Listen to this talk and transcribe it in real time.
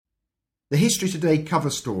The History Today cover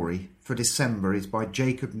story for December is by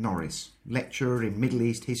Jacob Norris, lecturer in Middle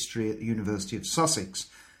East history at the University of Sussex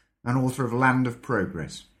and author of Land of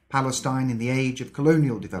Progress, Palestine in the Age of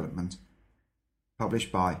Colonial Development, published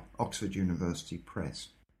by Oxford University Press.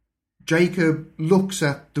 Jacob looks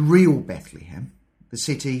at the real Bethlehem, the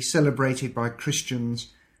city celebrated by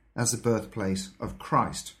Christians as the birthplace of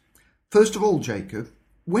Christ. First of all, Jacob,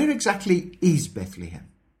 where exactly is Bethlehem?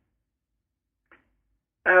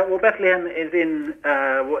 Well, Bethlehem is in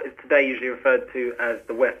what is today usually referred to as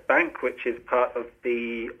the West Bank, which is part of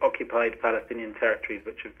the occupied Palestinian territories,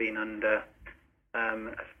 which have been under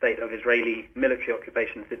a state of Israeli military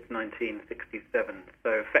occupation since 1967. So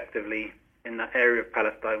effectively in that area of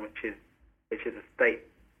Palestine, which is a state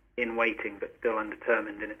in waiting but still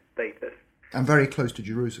undetermined in its status. And very close to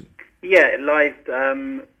Jerusalem. Yeah, it lies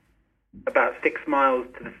about 6 miles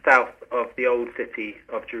to the south of the old city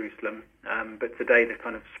of Jerusalem, but today the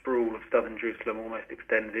kind of sprawl of southern Jerusalem almost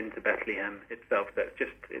extends into Bethlehem itself, so it's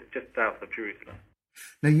just south of Jerusalem.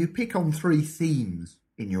 Now you pick on 3 themes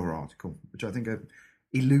in your article, which I think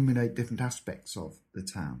illuminate different aspects of the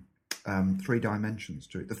town, 3 dimensions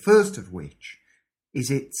to it. The first of which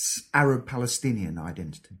is its Arab-Palestinian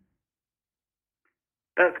identity.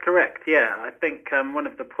 That's correct, yeah. I think one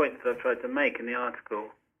of the points that I've tried to make in the article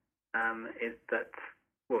is that,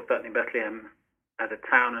 well, certainly Bethlehem as a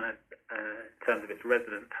town and in terms of its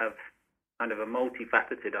residents have kind of a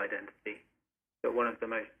multifaceted identity. But one of the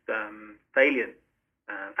most salient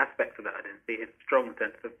aspects of that identity is a strong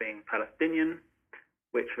sense of being Palestinian,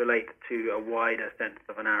 which relates to a wider sense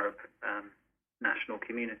of an Arab national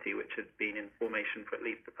community, which has been in formation for at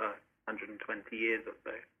least the past 120 years or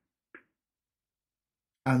so.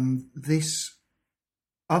 And this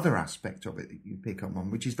other aspect of it that you pick up on,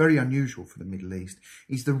 which is very unusual for the Middle East,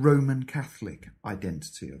 is the Roman Catholic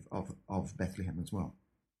identity of Bethlehem as well.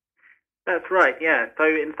 That's right, yeah. So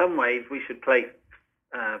in some ways we should place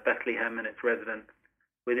Bethlehem and its residents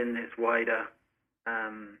within this wider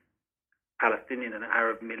Palestinian and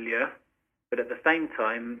Arab milieu, but at the same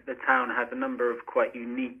time the town has a number of quite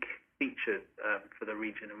unique features for the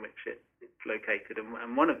region in which it's located,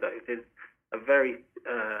 and one of those is a very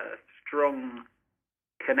strong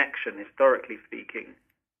connection, historically speaking,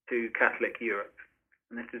 to Catholic Europe.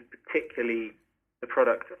 And this is particularly the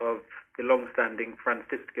product of the long-standing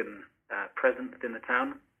Franciscan presence in the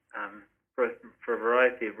town. For a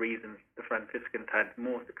variety of reasons, the Franciscans had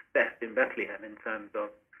more success in Bethlehem in terms of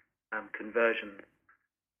conversions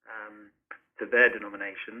to their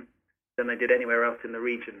denomination than they did anywhere else in the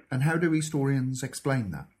region. And how do historians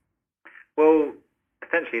explain that? Well,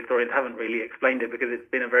 essentially historians haven't really explained it because it's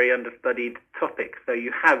been a very understudied topic. So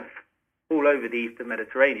you have, all over the eastern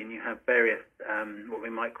Mediterranean, you have various, what we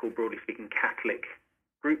might call, broadly speaking, Catholic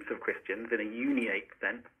groups of Christians in a uniate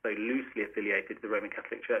sense, so loosely affiliated to the Roman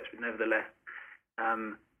Catholic Church, but nevertheless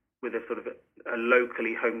with a sort of a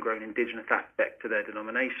locally homegrown indigenous aspect to their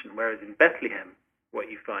denomination. Whereas in Bethlehem,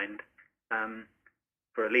 what you find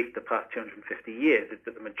for at least the past 250 years is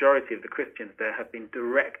that the majority of the Christians there have been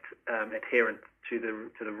direct adherents to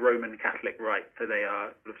the Roman Catholic rite, so they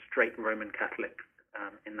are sort of straight Roman Catholics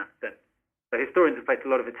in that sense. So historians have placed a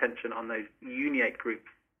lot of attention on those uniate groups,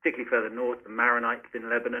 particularly further north, the Maronites in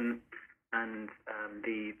Lebanon, and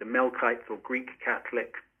the Melkites or Greek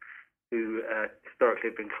Catholics, who historically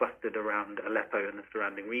have been clustered around Aleppo and the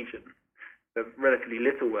surrounding region. But relatively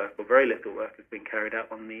little work, or very little work, has been carried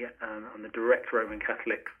out on the direct Roman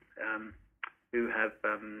Catholics who have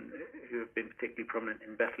been particularly prominent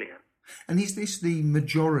in Bethlehem. And is this the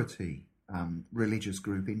majority religious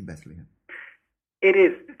group in Bethlehem? It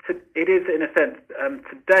is. It is in a sense.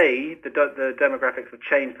 Today, the demographics have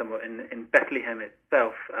changed somewhat. In Bethlehem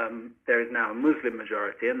itself, there is now a Muslim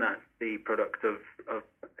majority, and that's the product of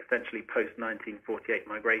essentially post-1948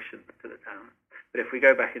 migration to the town. But if we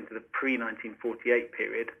go back into the pre-1948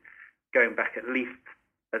 period, going back at least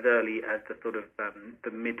as early as the sort of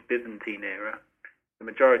the mid-Byzantine era, the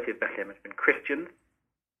majority of Bethlehem has been Christians.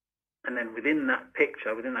 And then within that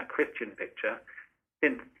picture, within that Christian picture,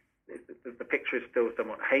 since the picture is still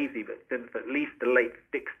somewhat hazy, but since at least the late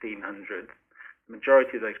 1600s, the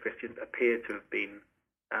majority of those Christians appear to have been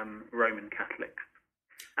Roman Catholics.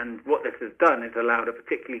 And what this has done is allowed a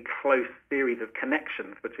particularly close series of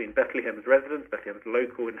connections between Bethlehem's residents, Bethlehem's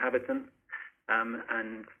local inhabitants, and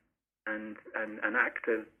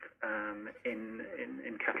actors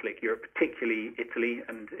in Catholic Europe, particularly Italy,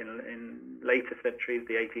 and in later centuries,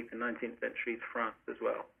 the 18th and 19th centuries, France as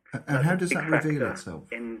well. And how does that reveal itself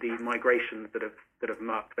in the migrations that have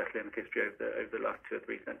marked Bethlehem's history over the last 2 or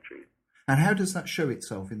 3 centuries? And how does that show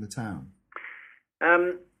itself in the town?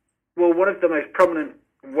 Well, one of the most prominent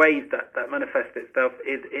ways that manifests itself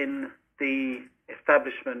is in the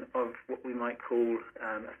establishment of what we might call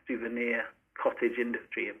a souvenir cottage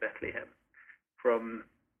industry in Bethlehem from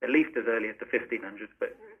at least as early as the 1500s,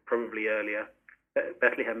 but probably earlier.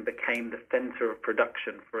 Bethlehem became the centre of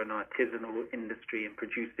production for an artisanal industry in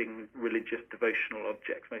producing religious devotional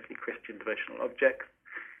objects, mostly Christian devotional objects.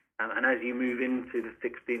 And as you move into the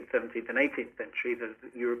 16th, 17th and 18th centuries, as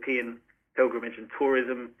European pilgrimage and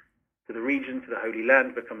tourism to the region, to the Holy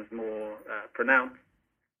Land, becomes more pronounced,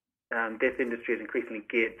 this industry is increasingly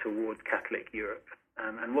geared towards Catholic Europe.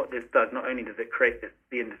 And what this does, not only does it create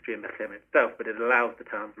the industry in Bethlehem itself, but it allows the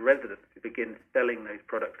town's residents to begin selling those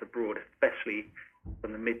products abroad, especially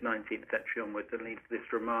from the mid-19th century onwards, and leads to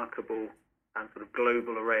this remarkable sort of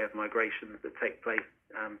global array of migrations that take place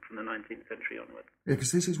from the 19th century onwards. Yeah,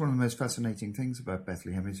 because this is one of the most fascinating things about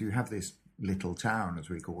Bethlehem, is you have this little town, as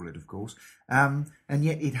we call it, of course, and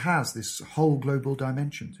yet it has this whole global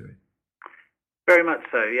dimension to it. Very much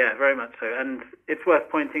so, yeah, very much so. And it's worth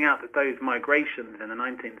pointing out that those migrations in the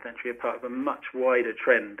 19th century are part of a much wider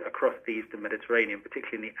trend across the Eastern Mediterranean,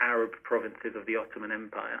 particularly in the Arab provinces of the Ottoman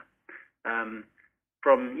Empire.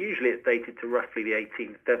 From usually it's dated to roughly the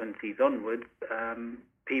 1870s onwards,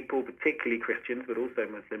 people, particularly Christians, but also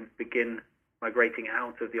Muslims, begin migrating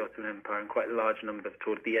out of the Ottoman Empire in quite large numbers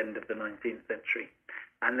towards the end of the 19th century.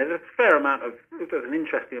 And there's a fair amount of, there's an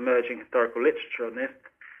interesting emerging historical literature on this,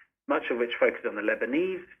 much of which focuses on the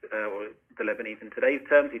Lebanese, or the Lebanese in today's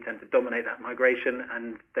terms, who tend to dominate that migration,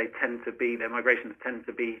 and their migrations tend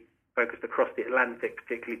to be focused across the Atlantic,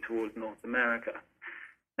 particularly towards North America.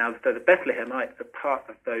 Now, so the Bethlehemites are part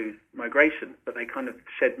of those migrations, but they kind of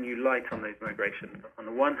shed new light on those migrations. On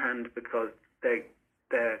the one hand, because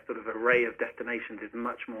their sort of array of destinations is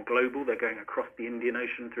much more global. They're going across the Indian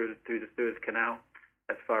Ocean through the Suez Canal,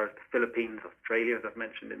 as far as the Philippines, Australia, as I've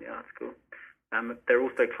mentioned in the article. They're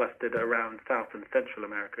also clustered around South and Central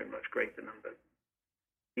America in much greater numbers.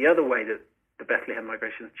 The other way that the Bethlehem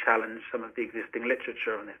migrations challenge some of the existing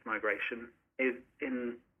literature on this migration is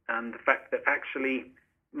in the fact that actually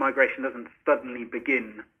migration doesn't suddenly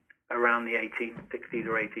begin around the 1860s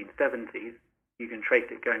or 1870s. You can trace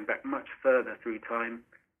it going back much further through time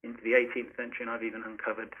into the 18th century, and I've even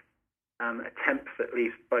uncovered attempts, at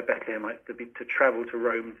least by Bethlehemites, to travel to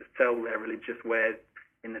Rome to sell their religious wares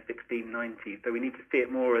in the 1690s. So we need to see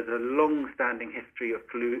it more as a long-standing history of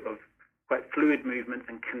quite fluid movements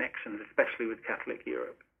and connections, especially with Catholic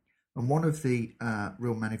Europe. And one of the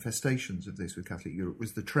real manifestations of this with Catholic Europe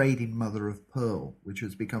was the trade in mother of pearl, which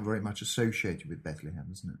has become very much associated with Bethlehem,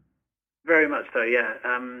 isn't it? Very much so, yeah.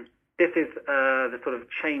 This is the sort of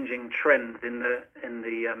changing trends in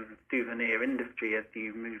the souvenir industry as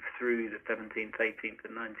you move through the 17th, 18th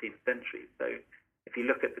and 19th centuries. So if you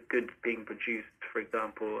look at the goods being produced, for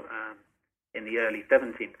example, in the early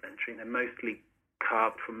 17th century, they're mostly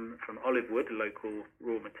carved from olive wood, a local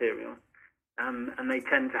raw material. And they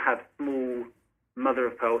tend to have small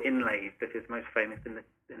mother-of-pearl inlays. This is most famous in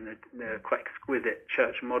the quite exquisite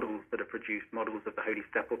church models that are produced, models of the Holy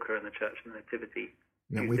Sepulchre and the Church of the Nativity,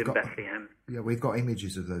 used in Bethlehem. Yeah, we've got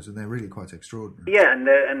images of those, and they're really quite extraordinary. Yeah,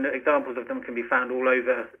 and examples of them can be found all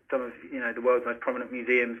over some of the world's most prominent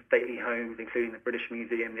museums, stately homes, including the British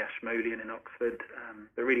Museum, the Ashmolean in Oxford.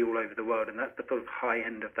 They're really all over the world, and that's the sort of high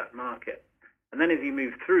end of that market. And then as you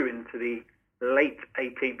move through into the late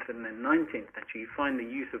 18th and then 19th century, you find the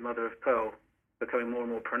use of mother of pearl becoming more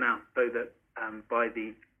and more pronounced, so that by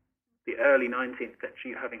the early 19th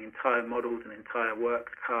century, you're having entire models and entire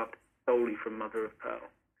works carved solely from mother of pearl.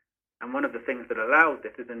 And one of the things that allows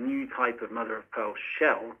this is a new type of mother of pearl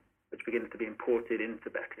shell, which begins to be imported into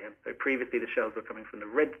Bethlehem. So previously the shells were coming from the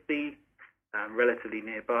Red Sea, relatively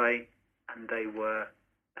nearby, and they were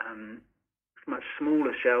much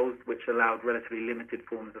smaller shells, which allowed relatively limited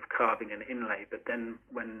forms of carving and inlay. But then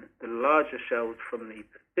when the larger shells from the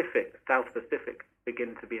Pacific, South Pacific,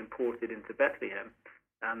 begin to be imported into Bethlehem,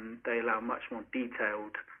 they allow much more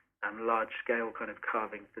detailed large-scale kind of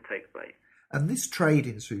carvings to take place. And this trade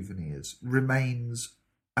in souvenirs remains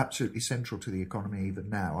absolutely central to the economy even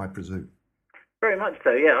now, I presume. Very much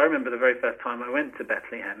so, yeah. I remember the very first time I went to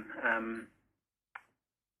Bethlehem.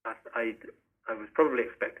 I was probably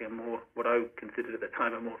expecting what I considered at the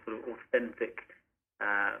time a more sort of authentic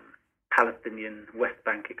Palestinian West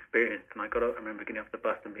Bank experience. And I remember getting off the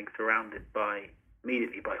bus and being surrounded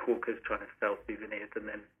immediately by hawkers trying to sell souvenirs, and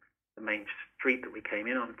then the main street that we came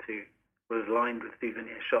in onto was lined with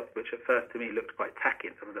souvenir shops, which at first to me looked quite tacky,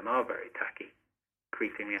 and some of them are very tacky.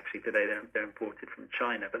 Increasingly, actually, today they're imported from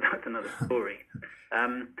China, but that's another story.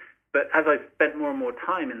 But as I spent more and more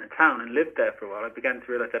time in the town and lived there for a while, I began to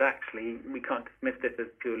realise that actually we can't dismiss this as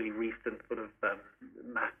purely recent sort of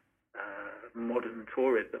mass modern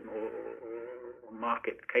tourism or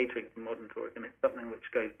market catering for modern tourism. It's something which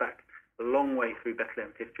goes back a long way through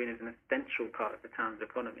Bethlehem's history and is an essential part of the town's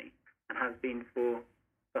economy and has been for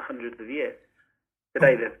hundreds of years.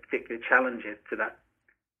 Today there's particular challenges to that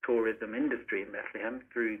tourism industry in Bethlehem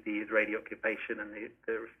through the Israeli occupation and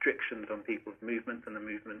the restrictions on people's movement and the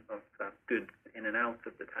movement of goods in and out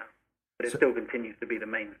of the town. But it still continues to be the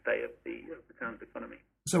mainstay of the town's economy.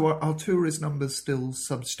 So are tourist numbers still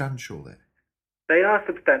substantial there? They are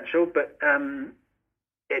substantial, but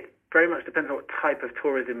it very much depends on what type of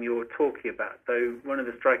tourism you're talking about. So one of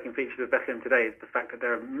the striking features of Bethlehem today is the fact that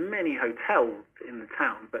there are many hotels in the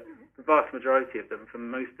town, but the vast majority of them for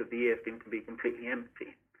most of the year seem to be completely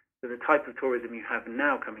empty. So the type of tourism you have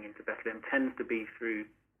now coming into Bethlehem tends to be through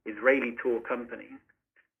Israeli tour companies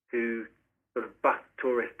who sort of bus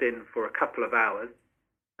tourists in for a couple of hours,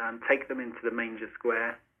 take them into the manger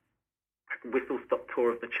square, whistle-stop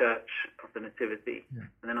tour of the Church of the Nativity,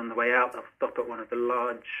 and then on the way out they'll stop at one of the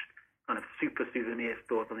large kind of super souvenir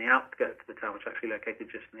stores on the outskirts of the town, which are actually located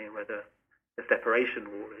just near where the separation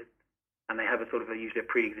wall is. And they have usually a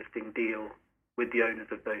pre-existing deal with the owners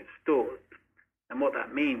of those stores. And what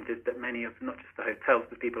that means is that many of, not just the hotels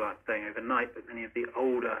that people aren't staying overnight, but many of the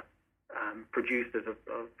older producers of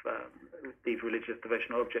these religious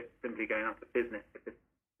devotional objects simply going out of business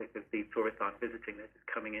because these tourists aren't visiting. They're just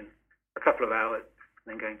coming in for a couple of hours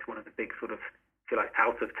and then going to one of the big sort of, if you like,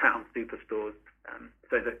 out-of-town superstores.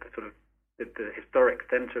 So that the historic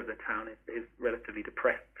centre of the town is relatively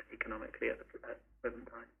depressed economically at the present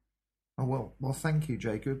time. Oh, well, thank you,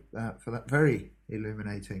 Jacob, for that very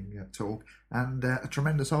illuminating talk, and a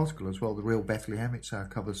tremendous article as well, The Real Bethlehem. It's our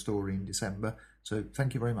cover story in December. So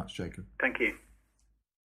thank you very much, Jacob. Thank you.